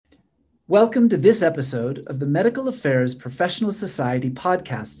Welcome to this episode of the Medical Affairs Professional Society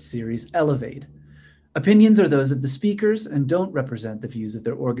podcast series, Elevate. Opinions are those of the speakers and don't represent the views of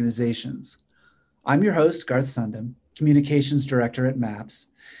their organizations. I'm your host, Garth Sundem, Communications Director at MAPS,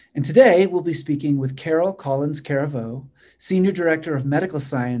 and today we'll be speaking with Carol Collins-Caraveau, Senior Director of Medical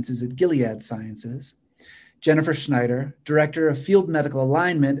Sciences at Gilead Sciences, Jennifer Schneider, Director of Field Medical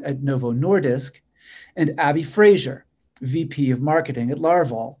Alignment at Novo Nordisk, and Abby Frazier, VP of Marketing at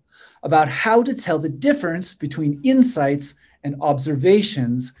Larval, about how to tell the difference between insights and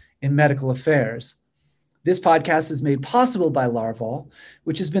observations in medical affairs. This podcast is made possible by Larval,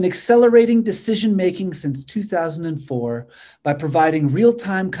 which has been accelerating decision-making since 2004 by providing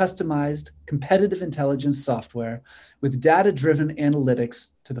real-time customized competitive intelligence software with data-driven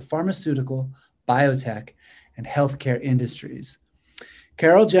analytics to the pharmaceutical, biotech, and healthcare industries.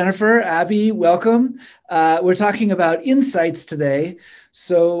 Carol, Jennifer, Abby, welcome. We're talking about insights today.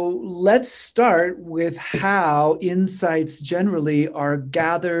 So let's start with how insights generally are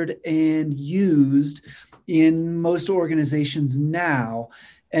gathered and used in most organizations now.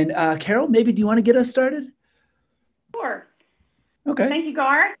 And Carol, maybe do you want to get us started? Sure. Okay. Thank you,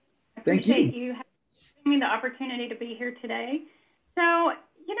 Garth. Thank you. Appreciate you having me the opportunity to be here today. So,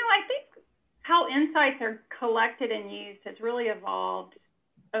 I think how insights are collected and used has really evolved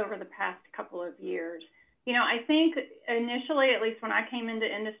over the past couple of years. I think initially, at least when I came into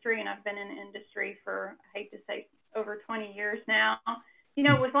industry, and I've been in industry for, I hate to say, over 20 years now,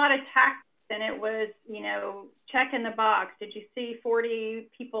 it was a lot of tactics, and it was, check in the box. Did you see 40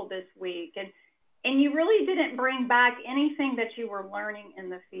 people this week? And you really didn't bring back anything that you were learning in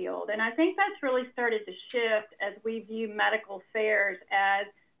the field. And I think that's really started to shift as we view medical affairs as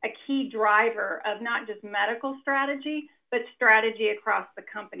a key driver of not just medical strategy, but strategy across the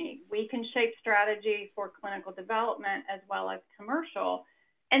company. We can shape strategy for clinical development as well as commercial.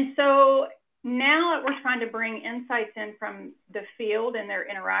 And so now we're trying to bring insights in from the field and their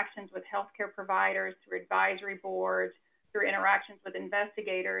interactions with healthcare providers, through advisory boards, through interactions with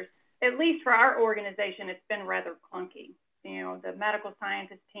investigators. At least for our organization, it's been rather clunky. The medical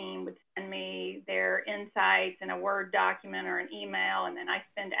sciences team would send me their insights in a Word document or an email, and then I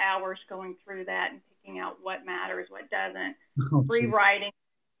spend hours going through that and picking out what matters, what doesn't, rewriting,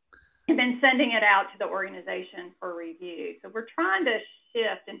 and then sending it out to the organization for review. So we're trying to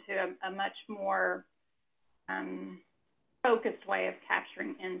shift into a much more focused way of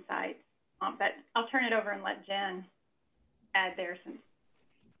capturing insights. But I'll turn it over and let Jen add there some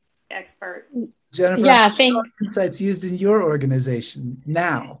expert. Jennifer, yeah, how are insights used in your organization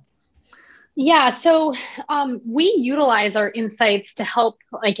now? Yeah, so we utilize our insights to help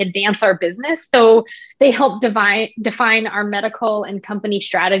advance our business. So they help define our medical and company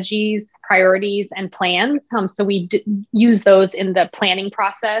strategies, priorities, and plans. So we use those in the planning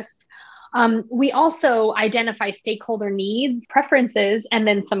process. We also identify stakeholder needs, preferences, and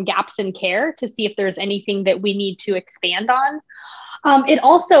then some gaps in care to see if there's anything that we need to expand on. It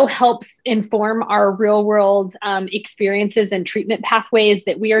also helps inform our real world experiences and treatment pathways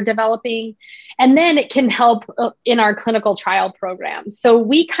that we are developing. And then it can help in our clinical trial programs. So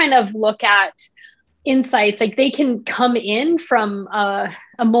we kind of look at insights, they can come in from a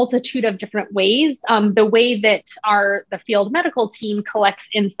multitude of different ways. The way that the field medical team collects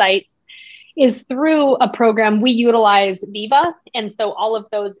insights is through a program. We utilize Viva. And so all of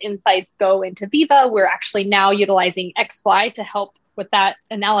those insights go into Viva. We're actually now utilizing XFly to help with that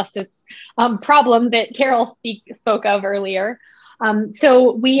analysis problem that Carol spoke of earlier.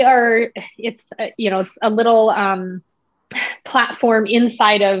 So it's a little platform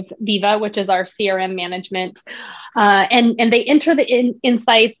inside of Viva, which is our CRM management. And they enter the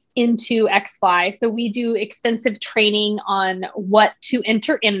insights into XFly. So we do extensive training on what to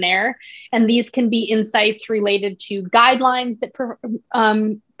enter in there. And these can be insights related to guidelines that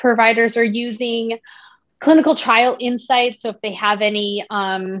providers are using, clinical trial insights. So if they have any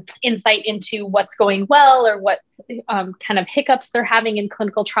insight into what's going well or what's kind of hiccups they're having in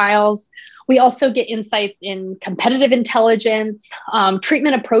clinical trials. We also get insights in competitive intelligence,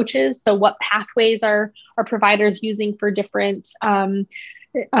 treatment approaches. So what pathways are providers using for different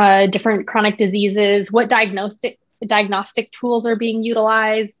chronic diseases? What diagnostic tools are being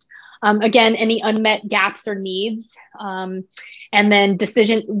utilized? Again, any unmet gaps or needs, and then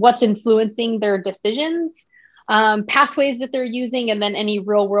what's influencing their decisions, pathways that they're using, and then any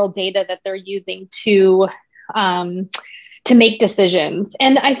real world data that they're using to make decisions.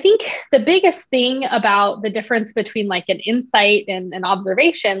 And I think the biggest thing about the difference between an insight and an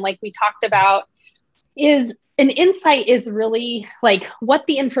observation, like we talked about, is an insight is really what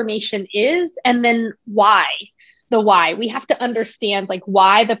the information is and then why. the why. We have to understand like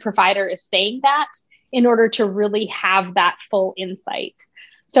why the provider is saying that in order to really have that full insight.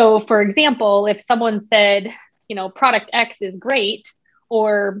 So for example, if someone said, product X is great,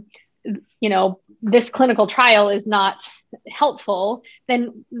 or, this clinical trial is not helpful,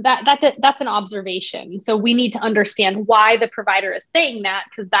 then that's an observation. So we need to understand why the provider is saying that,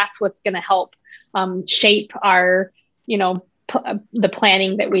 because that's what's going to help shape our, the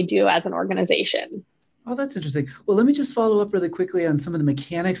planning that we do as an organization. Oh, that's interesting. Well, let me just follow up really quickly on some of the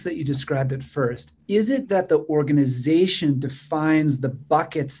mechanics that you described at first. Is it that the organization defines the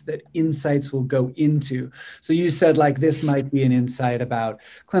buckets that insights will go into? So you said like this might be an insight about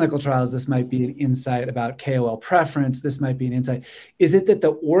clinical trials, this might be an insight about KOL preference, this might be an insight. Is it that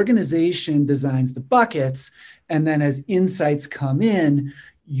the organization designs the buckets, and then as insights come in,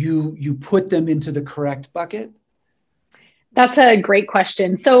 you put them into the correct bucket? That's a great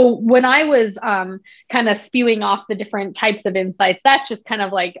question. So when I was kind of spewing off the different types of insights, that's just kind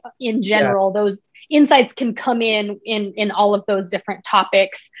of like in general, those insights can come in all of those different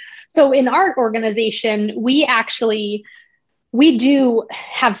topics. So in our organization, we do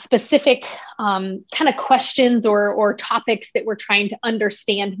have specific kind of questions or topics that we're trying to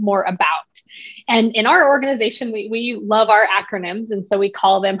understand more about. And in our organization, we love our acronyms. And so we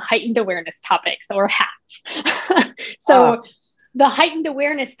call them heightened awareness topics, or HATs. So the heightened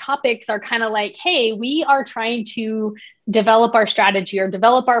awareness topics are kind of like, hey, we are trying to develop our strategy or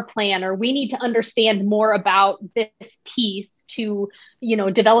develop our plan, or we need to understand more about this piece to,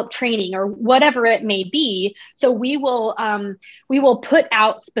 develop training or whatever it may be. So we will put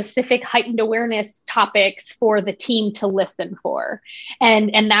out specific heightened awareness topics for the team to listen for.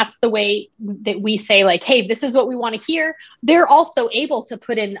 And that's the way that we say like, hey, this is what we want to hear. They're also able to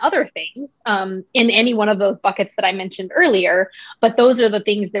put in other things in any one of those buckets that I mentioned earlier. But those are the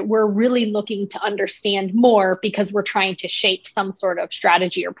things that we're really looking to understand more, because we're trying to shape some sort of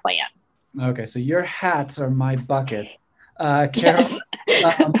strategy or plan. Okay, so your hats are my buckets. Carol,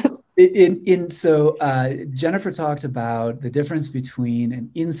 yes. Jennifer talked about the difference between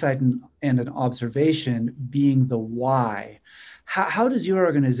an insight and an observation being the why. How does your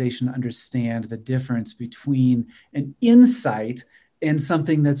organization understand the difference between an insight and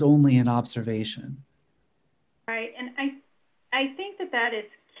something that's only an observation? Right, and I think that is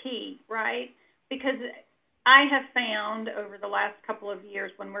key, right? Because I have found over the last couple of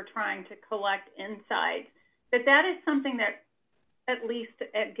years, when we're trying to collect insights, that is something that, at least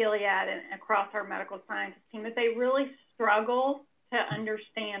at Gilead and across our medical sciences team, that they really struggle to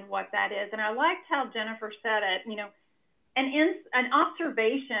understand what that is. And I liked how Jennifer said it. An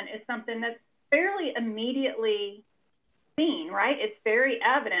observation is something that's fairly immediately seen, right? It's very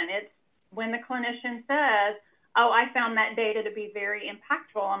evident. It's when the clinician says, oh, I found that data to be very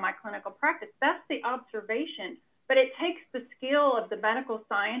impactful on my clinical practice. That's the observation. But it takes the skill of the medical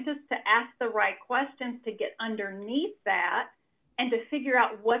scientist to ask the right questions to get underneath that and to figure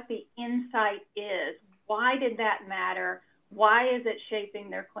out what the insight is. Why did that matter? Why is it shaping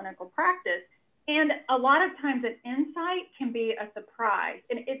their clinical practice? And a lot of times an insight can be a surprise.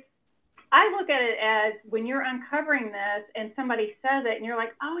 And I look at it as when you're uncovering this and somebody says it and you're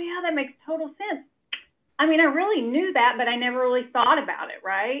like, oh yeah, that makes total sense. I mean, I really knew that, but I never really thought about it,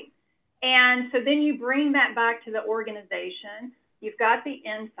 right? And so then you bring that back to the organization. You've got the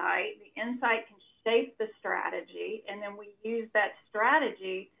insight. The insight can shape the strategy, and then we use that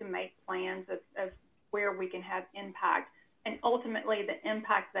strategy to make plans of where we can have impact. And ultimately, the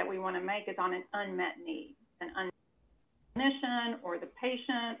impact that we want to make is on an unmet need, an unmet clinician or the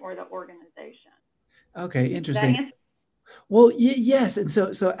patient or the organization. Okay, interesting. Well, yes. And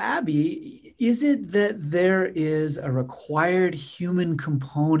so Abby, is it that there is a required human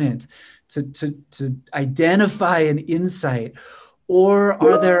component to identify an insight, or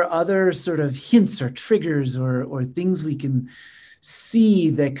are there other sort of hints or triggers or things we can see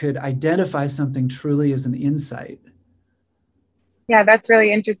that could identify something truly as an insight? Yeah, that's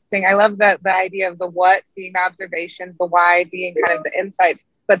really interesting. I love the idea of the what being observations, the why being kind of the insights.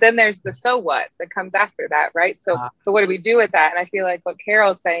 But then there's the so what that comes after that, right? So what do we do with that? And I feel like what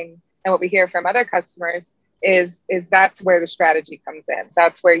Carol's saying and what we hear from other customers is that's where the strategy comes in.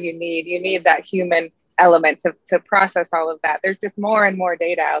 That's where you need that human element to process all of that. There's just more and more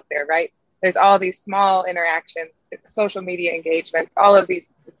data out there, right? There's all these small interactions, social media engagements, all of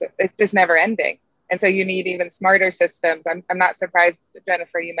these, it's just never ending. And so you need even smarter systems. I'm not surprised,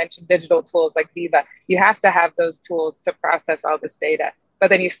 Jennifer, you mentioned digital tools like Veeva. You have to have those tools to process all this data, but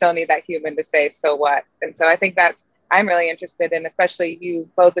then you still need that human to say, so what? And so I think I'm really interested in, especially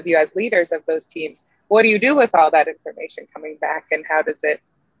both of you as leaders of those teams, what do you do with all that information coming back, and how does it,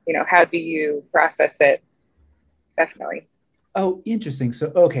 how do you process it? definitely. Oh, interesting.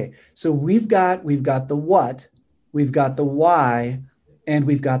 So, okay. So we've got the what, we've got the why, and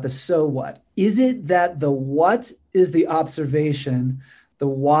we've got the so what. Is it that the what is the observation, the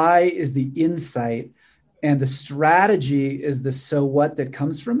why is the insight, and the strategy is the so what that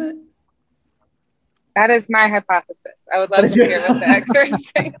comes from it? That is my hypothesis. I would love to hear what the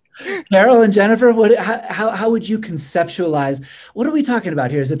experts think. Carol and Jennifer, how would you conceptualize, what are we talking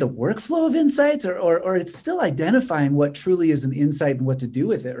about here? Is it the workflow of insights, or it's still identifying what truly is an insight and what to do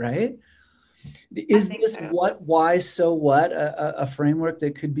with it, right? Is this so. What, why, so what, a framework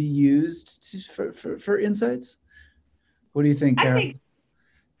that could be used for insights? What do you think, Carol?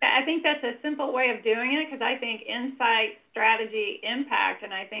 I think that's a simple way of doing it, because I think insight, strategy, impact,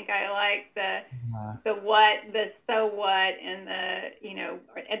 and I think I like the what, the so what, and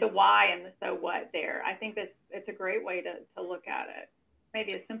the why and the so what there. I think it's a great way to look at it.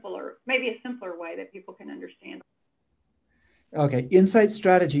 Maybe a simpler way that people can understand. Okay, insight,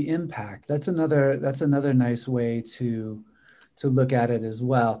 strategy, impact. That's another nice way to look at it as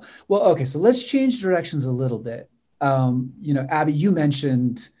well. Well, okay, so let's change directions a little bit. Abby, you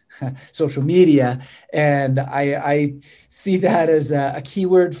mentioned social media, and I see that as a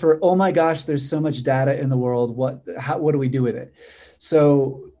keyword for, oh my gosh, there's so much data in the world. What do we do with it?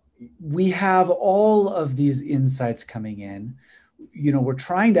 So we have all of these insights coming in. We're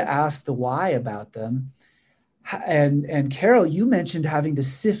trying to ask the why about them. And Carol, you mentioned having to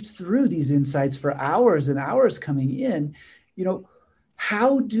sift through these insights for hours and hours coming in.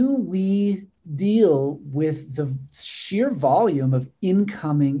 How do we deal with the sheer volume of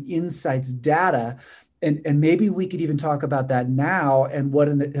incoming insights data? And maybe we could even talk about that now and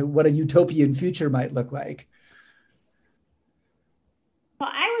what a utopian future might look like. Well,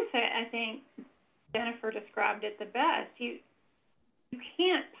 I would say, I think Jennifer described it the best. You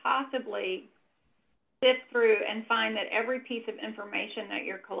can't possibly sift through and find that every piece of information that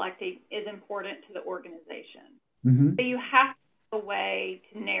you're collecting is important to the organization. Mm-hmm. So you have a way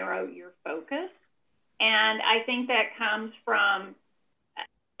to narrow your focus. And I think that comes from,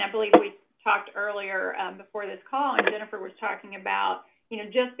 I believe we talked earlier before this call, and Jennifer was talking about,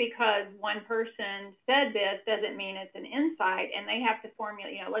 just because one person said this doesn't mean it's an insight, and they have to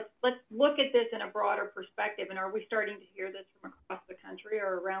formulate, let's look at this in a broader perspective. And are we starting to hear this from across the country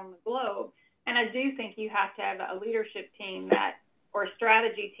or around the globe? And I do think you have to have a leadership team or a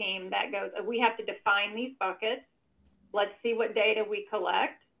strategy team that goes, we have to define these buckets. Let's see what data we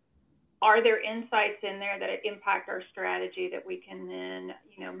collect. Are there insights in there that impact our strategy that we can then,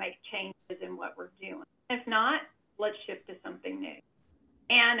 make changes in what we're doing? If not, let's shift to something new.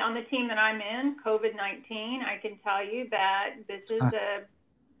 And on the team that I'm in, COVID-19, I can tell you that this is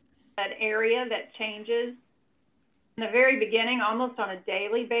an area that changes in the very beginning almost on a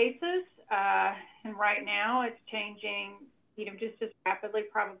daily basis. And right now it's changing, just as rapidly,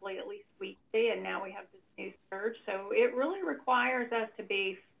 probably at least weekly. And now we have this new surge. So it really requires us to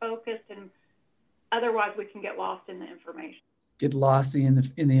be focused, and otherwise we can get lost in the information. Get lost in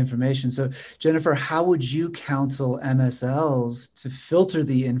the information. So Jennifer, how would you counsel MSLs to filter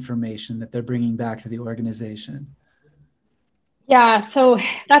the information that they're bringing back to the organization? Yeah, so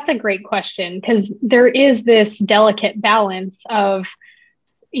that's a great question, because there is this delicate balance of,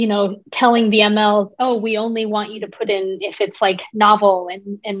 telling the MLs, oh, we only want you to put in if it's like novel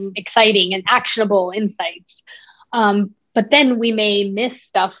and exciting and actionable insights. But then we may miss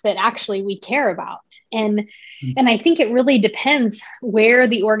stuff that actually we care about. And I think it really depends where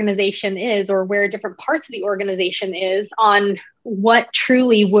the organization is, or where different parts of the organization is, on what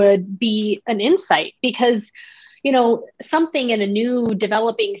truly would be an insight. Because something in a new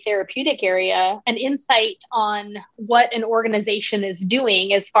developing therapeutic area, an insight on what an organization is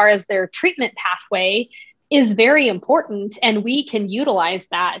doing as far as their treatment pathway is very important. And we can utilize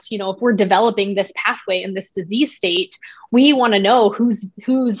that. If we're developing this pathway in this disease state, we want to know who's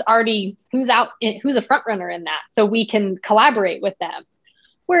a front runner in that, so we can collaborate with them.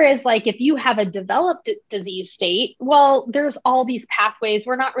 Whereas if you have a developed disease state, well, there's all these pathways.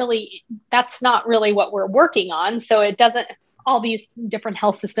 That's not really what we're working on. So it doesn't, all these different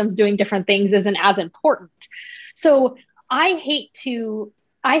health systems doing different things isn't as important. So I hate to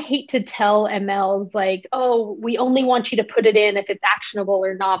tell MLs oh, we only want you to put it in if it's actionable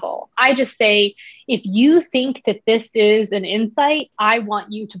or novel. I just say, if you think that this is an insight, I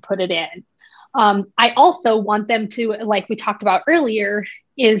want you to put it in. I also want them to, like we talked about earlier,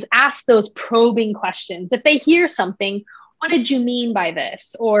 is ask those probing questions. If they hear something, what did you mean by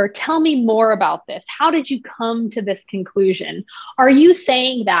this? Or tell me more about this. How did you come to this conclusion? Are you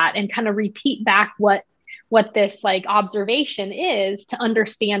saying that? And kind of repeat back what what this like observation is to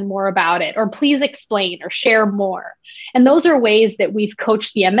understand more about it, or please explain or share more. And those are ways that we've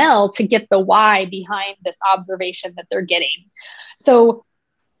coached the ML to get the why behind this observation that they're getting. So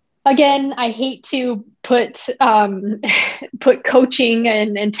again, I hate to put put coaching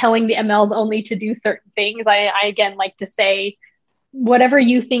and telling the MLs only to do certain things. I again like to say, whatever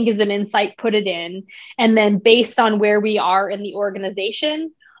you think is an insight, put it in. And then based on where we are in the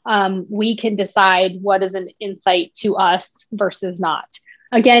organization, we can decide what is an insight to us versus not.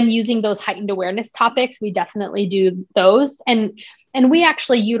 Again, using those heightened awareness topics, we definitely do those. And we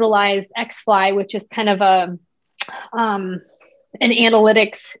actually utilize XFly, which is kind of an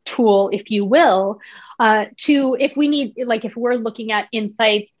analytics tool, if you will, to, if we need, like if we're looking at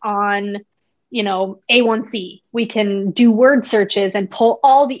insights on, A1C, we can do word searches and pull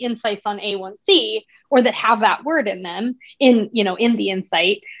all the insights on A1C, or that have that word in them in the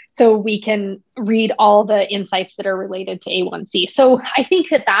insight. So we can read all the insights that are related to A1C. So I think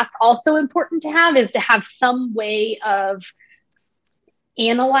that that's also important to have some way of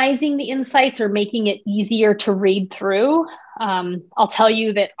analyzing the insights or making it easier to read through. I'll tell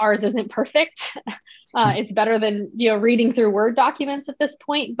you that ours isn't perfect. It's better than reading through Word documents at this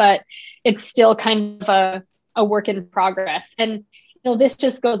point, but it's still kind of a work in progress. And this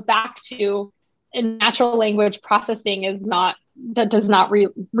just goes back to, natural language processing does not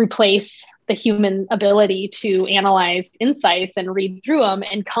replace the human ability to analyze insights and read through them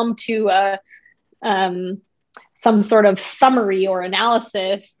and come to some sort of summary or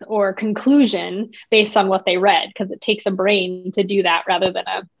analysis or conclusion based on what they read, because it takes a brain to do that rather than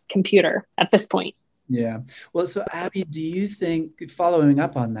a computer at this point. Yeah. Well, so Abby, do you think, following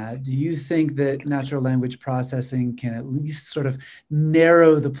up on that, do you think that natural language processing can at least sort of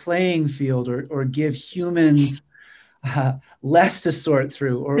narrow the playing field, or give humans less to sort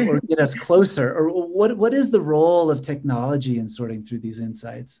through, or get us closer? Or what is the role of technology in sorting through these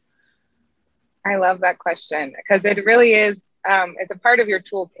insights? I love that question, because it really is, it's a part of your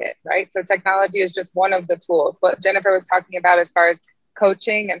toolkit, right? So technology is just one of the tools. What Jennifer was talking about as far as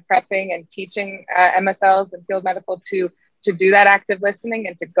coaching and prepping and teaching MSLs and field medical to do that active listening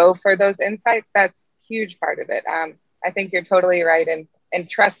and to go for those insights, that's a huge part of it. I think you're totally right in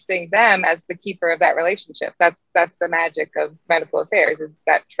trusting them as the keeper of that relationship. That's the magic of medical affairs, is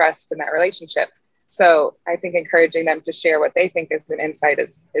that trust in that relationship. So I think encouraging them to share what they think is an insight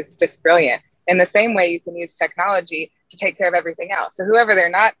is just brilliant. In the same way, you can use technology to take care of everything else. So whoever they're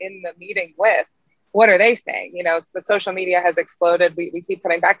not in the meeting with, what are they saying? It's the social media has exploded. We keep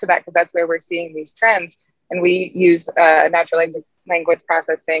coming back to that because that's where we're seeing these trends. And we use natural language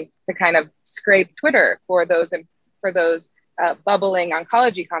processing to kind of scrape Twitter for those bubbling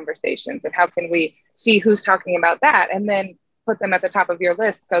oncology conversations. And how can we see who's talking about that and then put them at the top of your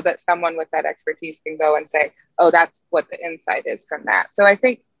list so that someone with that expertise can go and say, oh, that's what the insight is from that. So I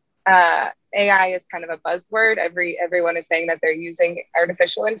think AI is kind of a buzzword. Everyone is saying that they're using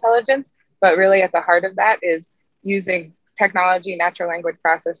artificial intelligence, but really at the heart of that is using technology, natural language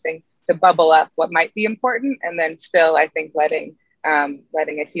processing to bubble up what might be important, and then still, I think, letting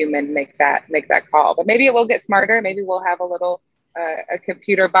a human make that call. But maybe it will get smarter. Maybe we'll have a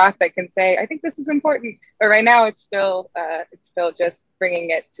computer bot that can say, I think this is important. But right now, it's still just bringing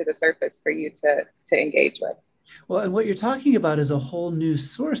it to the surface for you to engage with. Well, and what you're talking about is a whole new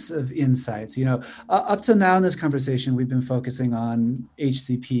source of insights. Up till now in this conversation, we've been focusing on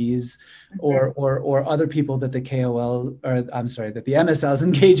HCPs or other people that the that the MSLs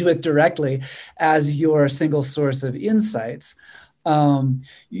engage with directly as your single source of insights. Carol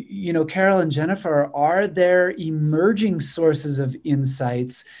and Jennifer, are there emerging sources of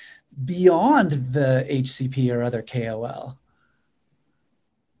insights beyond the HCP or other KOL?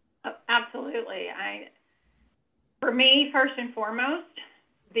 Absolutely. For me, first and foremost,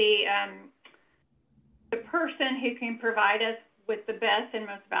 the person who can provide us with the best and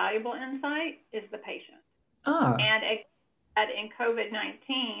most valuable insight is the patient. And in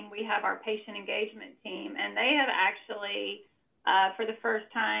COVID-19, we have our patient engagement team, and they have actually, for the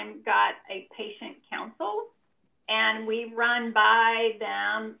first time, got a patient council. And we run by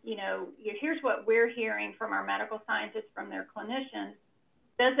them, here's what we're hearing from our medical scientists, from their clinicians.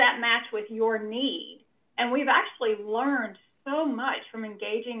 Does that match with your need? And we've actually learned so much from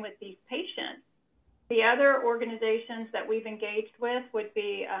engaging with these patients. The other organizations that we've engaged with would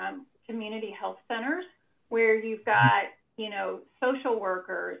be community health centers, where you've got, social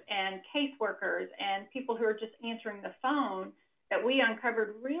workers and caseworkers and people who are just answering the phone, that we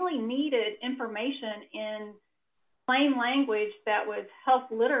uncovered really needed information in plain language that was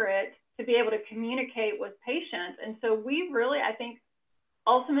health literate to be able to communicate with patients. And so we really, I think,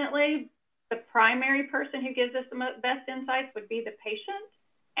 ultimately, the primary person who gives us the best insights would be the patient.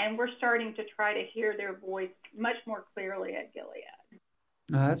 And we're starting to try to hear their voice much more clearly at Gilead.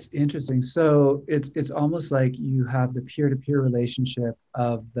 That's interesting. So it's almost like you have the peer-to-peer relationship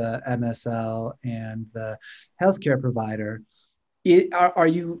of the MSL and the healthcare provider. Are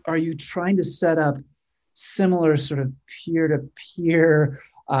you trying to set up similar sort of peer-to-peer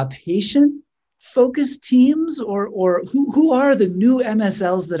patient-focused teams, or who are the new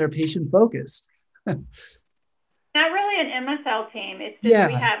MSLs that are patient-focused? Not really an MSL team. It's just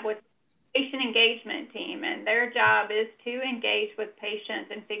we have what's patient engagement team, and their job is to engage with patients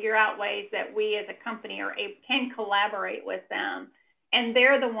and figure out ways that we as a company can collaborate with them. And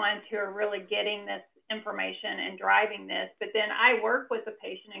they're the ones who are really getting this information and driving this. But then I work with the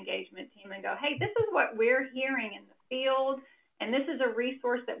patient engagement team and go, hey, this is what we're hearing in the field, and this is a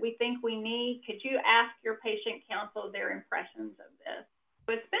resource that we think we need. Could you ask your patient council their impressions of this?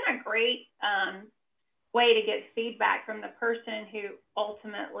 So it's been a great way to get feedback from the person who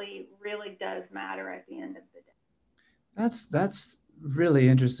ultimately really does matter at the end of the day. That's really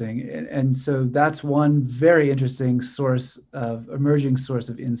interesting. And so that's one very interesting emerging source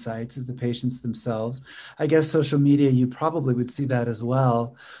of insights is the patients themselves. I guess social media, you probably would see that as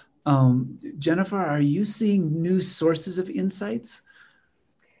well. Jennifer, are you seeing new sources of insights?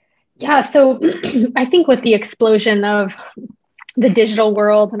 Yeah, so I think with the explosion of the digital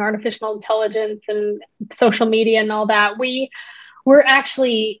world and artificial intelligence and social media and all that, we're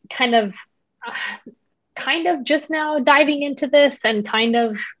actually kind of just now diving into this, and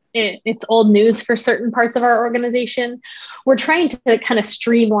it's old news for certain parts of our organization. We're trying to kind of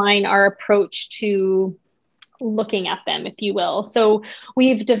streamline our approach to looking at them, if you will. So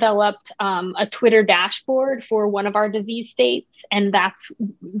we've developed a Twitter dashboard for one of our disease states, and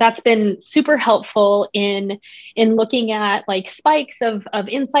that's been super helpful in looking at like spikes of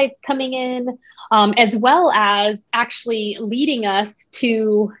insights coming in, as well as actually leading us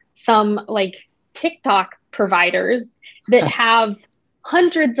to some like TikTok providers that have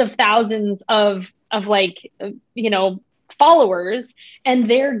hundreds of thousands of followers, and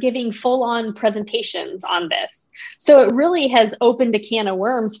they're giving full-on presentations on this. So it really has opened a can of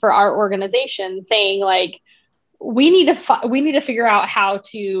worms for our organization, saying like, we need to figure out how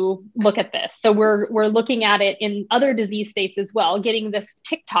to look at this. So we're looking at it in other disease states as well, getting this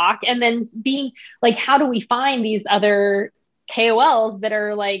TikTok, and then being like, how do we find these other KOLs that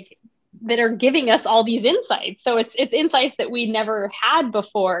are giving us all these insights? So it's insights that we never had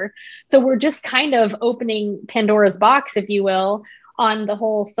before. So we're just kind of opening Pandora's box, if you will, on the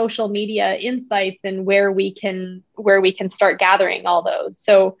whole social media insights and where we can start gathering all those.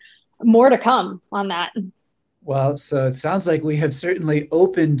 So more to come on that. Well, so it sounds like we have certainly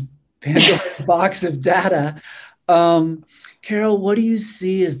opened Pandora's box of data. Carol, what do you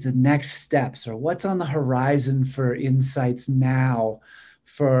see as the next steps, or what's on the horizon for insights now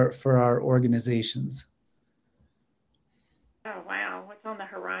for our organizations? Oh, wow. What's on the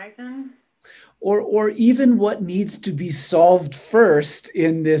horizon? Or even what needs to be solved first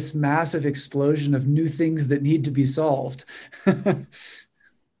in this massive explosion of new things that need to be solved? I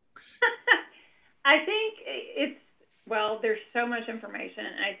think there's so much information.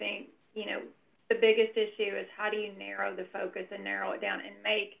 I think, the biggest issue is how do you narrow the focus and narrow it down and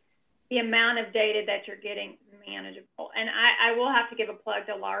make the amount of data that you're getting manageable. And I will have to give a plug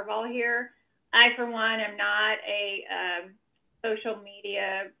to Larval here. I, for one, am not a social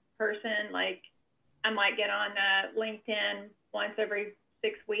media person. Like, I might get on LinkedIn once every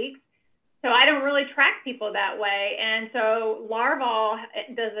 6 weeks. So I don't really track people that way. And so Larval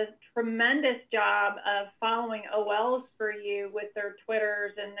does a tremendous job of following OLs for you with their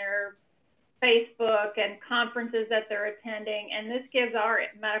Twitters and their Facebook and conferences that they're attending. And this gives our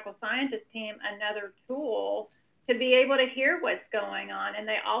medical scientist team another tool to be able to hear what's going on. And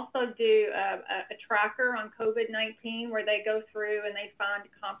they also do a tracker on COVID-19 where they go through and they find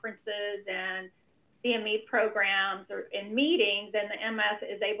conferences and CME programs or in meetings, and the MS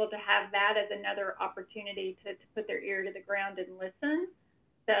is able to have that as another opportunity to put their ear to the ground and listen.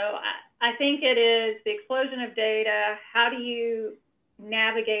 So I think it is the explosion of data. How do you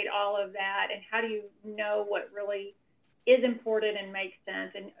navigate all of that, and how do you know what really is important and makes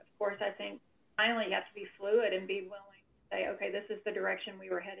sense? And of course, I think finally you have to be fluid and be willing to say, okay, this is the direction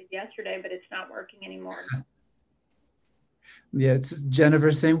we were headed yesterday, but it's not working anymore. Yeah, it's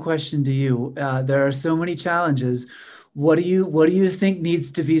Jennifer, same question to you. There are so many challenges. What do you think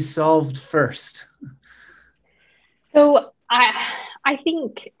needs to be solved first? So I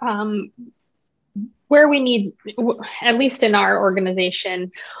think where we need, at least in our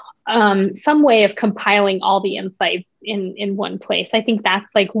organization, some way of compiling all the insights in one place. I think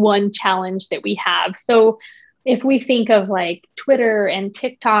that's like one challenge that we have. So if we think of like Twitter and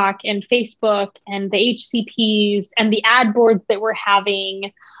TikTok and Facebook and the HCPs and the ad boards that we're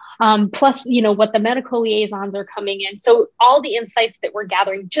having, plus, what the medical liaisons are coming in. So all the insights that we're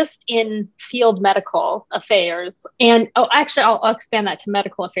gathering just in field medical affairs. And actually, I'll expand that to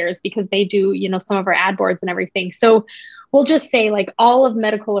medical affairs because they do, some of our ad boards and everything. So we'll just say like all of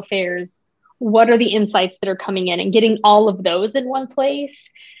medical affairs, what are the insights that are coming in, and getting all of those in one place.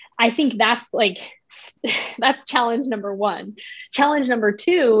 I think that's challenge number one. Challenge number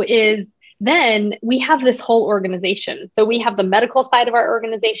two is then we have this whole organization. So we have the medical side of our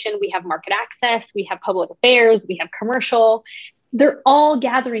organization, we have market access, we have public affairs, we have commercial. They're all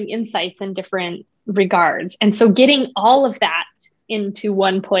gathering insights in different regards. And so getting all of that into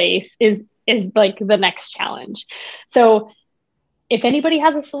one place is like the next challenge. So if anybody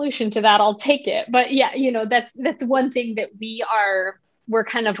has a solution to that, I'll take it. But yeah, that's one thing that we're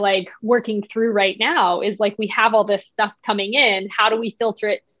kind of like working through right now is like, we have all this stuff coming in. How do we filter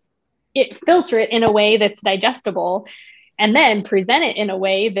it in a way that's digestible, and then present it in a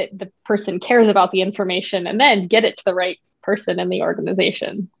way that the person cares about the information, and then get it to the right person in the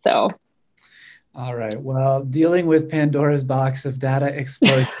organization. So. All right. Well, dealing with Pandora's box of data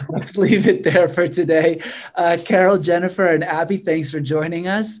explosion, let's leave it there for today. Carol, Jennifer, and Abby, thanks for joining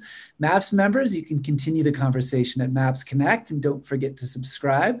us. MAPS members, you can continue the conversation at MAPS Connect, and don't forget to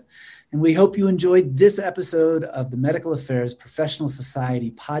subscribe. And we hope you enjoyed this episode of the Medical Affairs Professional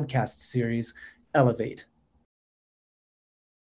Society podcast series, Elevate.